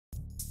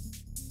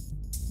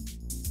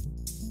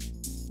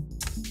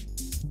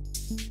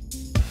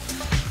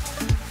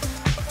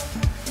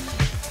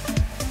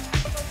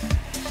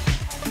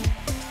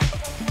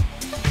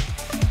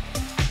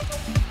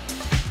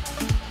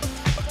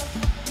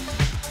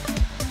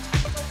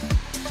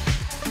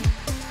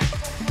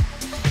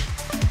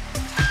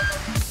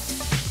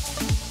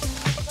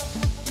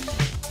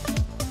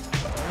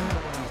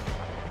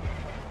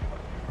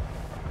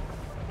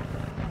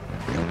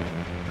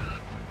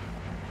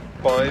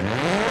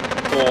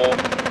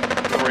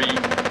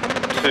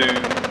2, 1,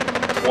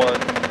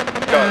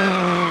 go.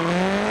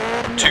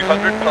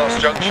 200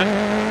 past junction.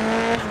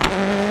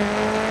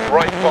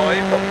 Right 5.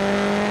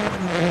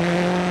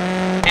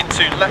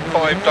 Into left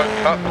 5, don't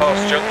cut,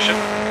 past junction.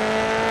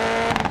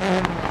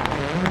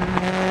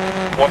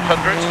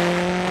 100.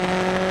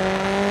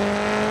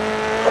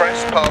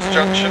 Crest past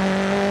junction.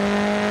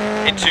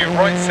 Into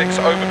right 6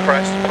 over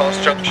crest,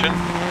 past junction.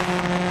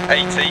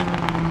 80.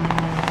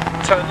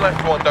 Turn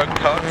left 1, don't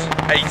cut,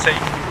 80.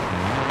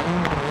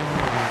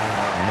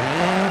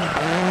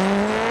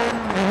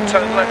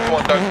 Turn left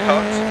 1, don't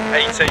cut,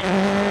 80.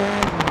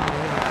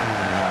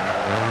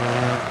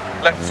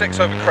 Left 6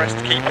 over crest,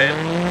 keep in.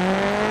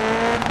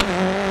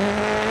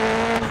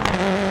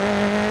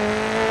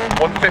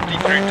 150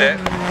 through dip.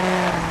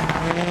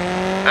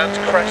 And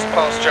crest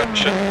past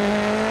junction.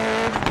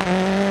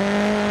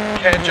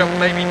 Care jump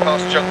maybe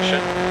past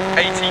junction,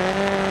 80.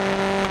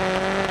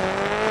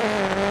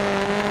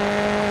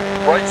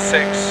 Right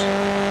 6,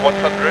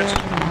 100.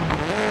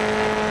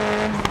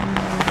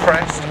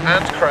 Crest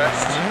and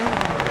crest.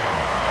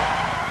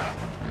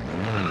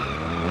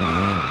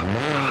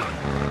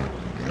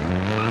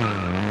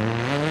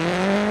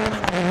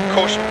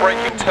 Caution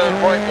braking, turn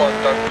right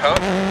 1, don't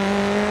cut.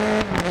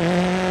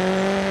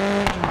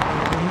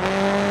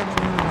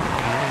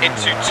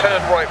 Into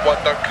turn right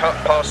 1, don't cut,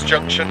 past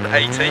junction,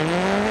 80.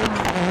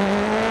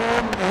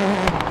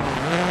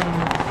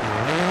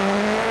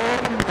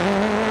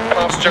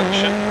 Past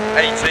junction,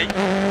 80.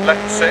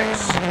 Left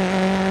 6.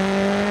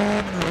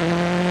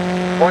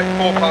 Right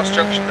 4 past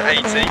junction,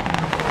 80.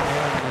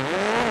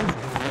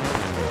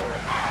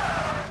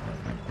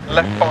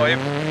 Left 5.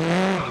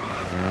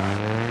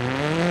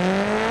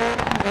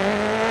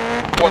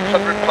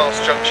 100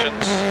 past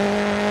junctions.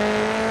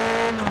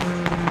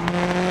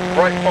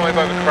 Right 5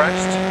 over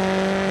crest.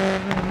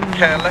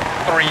 Care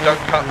left 3, don't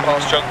cut,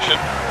 past junction.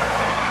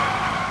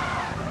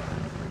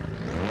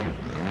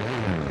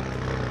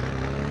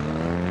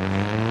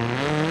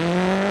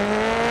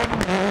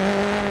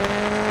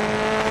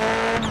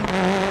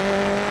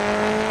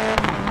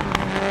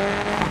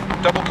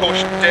 Double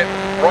caution dip,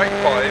 right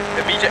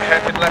 5, immediate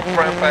hairpin left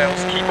round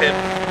bales, keep in.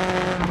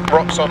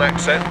 Rocks on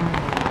exit.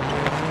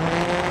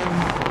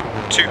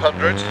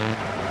 200.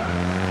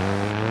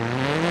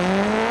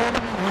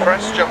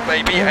 Crest jump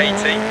maybe,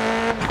 80.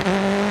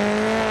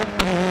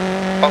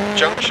 Bump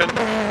junction.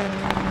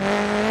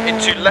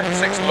 Into left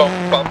 6 long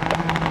bump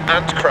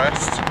and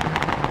crest.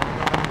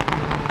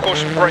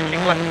 Caution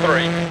braking left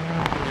 3.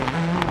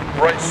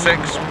 Right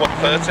 6,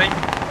 130.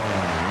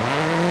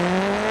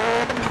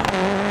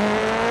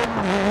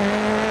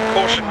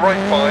 Caution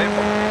right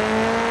 5.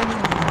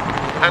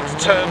 And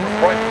turn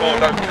right 4,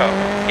 don't cut.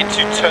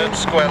 Into turn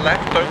square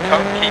left, don't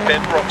cut, keep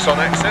in, rocks on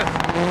exit.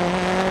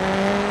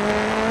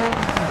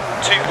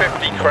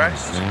 250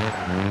 crest.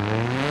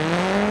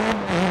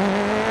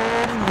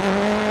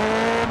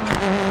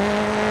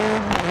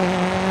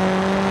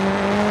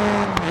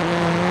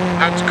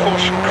 And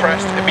caution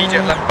crest,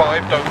 immediate left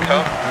 5, don't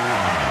cut.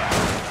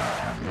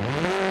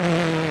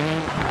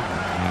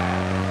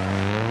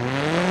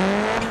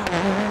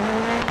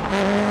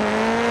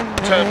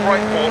 Turn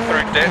right 4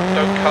 through dip,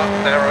 don't cut,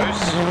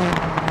 narrows.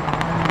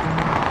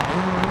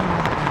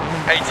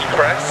 80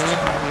 crest.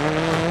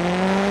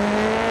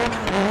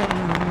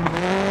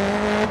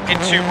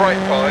 Into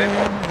right 5.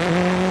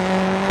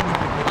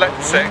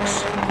 Left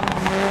 6.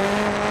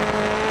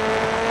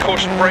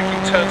 Caution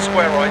braking, turn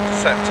square right,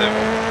 deceptive.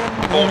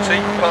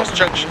 40, past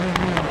junction.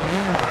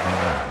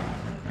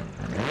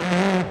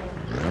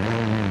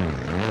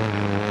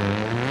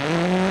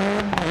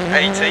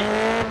 80.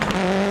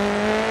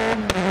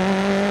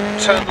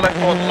 Turn left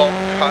 1 long,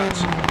 cut,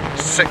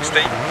 60.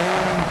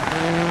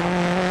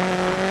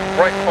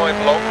 Right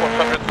 5 long,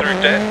 100 through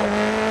dip.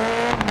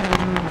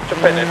 To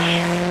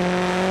finish.